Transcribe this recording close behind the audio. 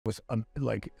was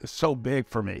like so big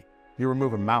for me. You were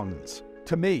moving mountains.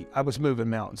 To me, I was moving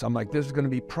mountains. I'm like, this is going to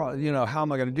be, you know, how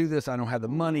am I going to do this? I don't have the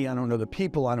money. I don't know the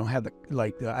people. I don't have I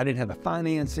didn't have the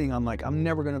financing. I'm like, I'm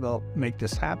never going to be able to make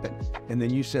this happen. And then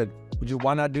you said,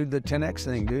 why not do the 10X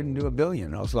thing, dude, and do $1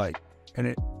 billion? I was like,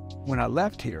 when I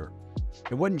left here,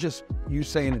 it wasn't just you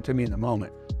saying it to me in the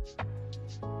moment.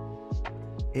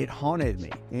 It haunted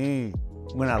me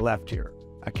when I left here.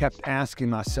 I kept asking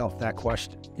myself that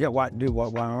question. Yeah, why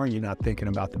aren't you not thinking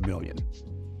about the $1 million?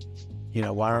 You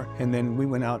know, and then we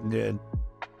went out and did,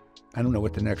 I don't know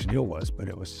what the next deal was, but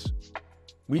it was,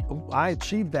 I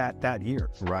achieved that year.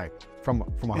 Right. From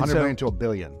 100 million to $1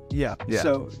 billion. Yeah.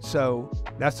 So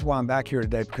that's why I'm back here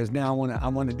today, because now I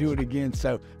want to do it again.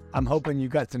 So I'm hoping you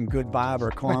got some good vibe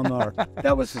or karma, or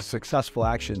that was a successful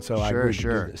action. So I agreed to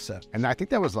do this. So. And I think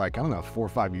that was like, I don't know, 4 or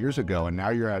 5 years ago. And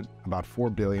now you're at about 4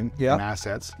 billion in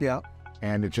assets. Yeah.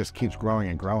 And it just keeps growing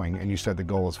and growing. And you said the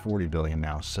goal is 40 billion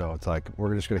now. So it's like,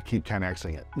 we're just going to keep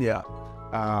 10Xing it. Yeah.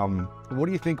 What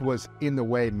do you think was in the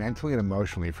way mentally and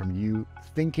emotionally from you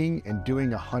thinking and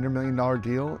doing $100 million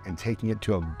deal and taking it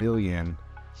to $1 billion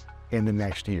in the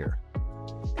next year?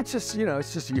 It's just, you know,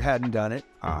 you hadn't done it,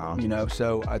 you know,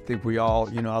 so I think we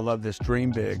all, you know, I love this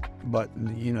dream big, but,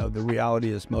 you know, the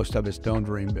reality is most of us don't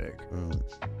dream big.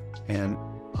 And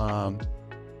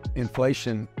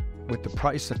inflation, with the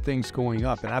price of things going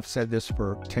up, and I've said this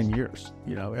for 10 years,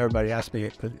 you know, everybody asks me,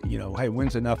 you know, hey,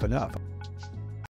 when's enough?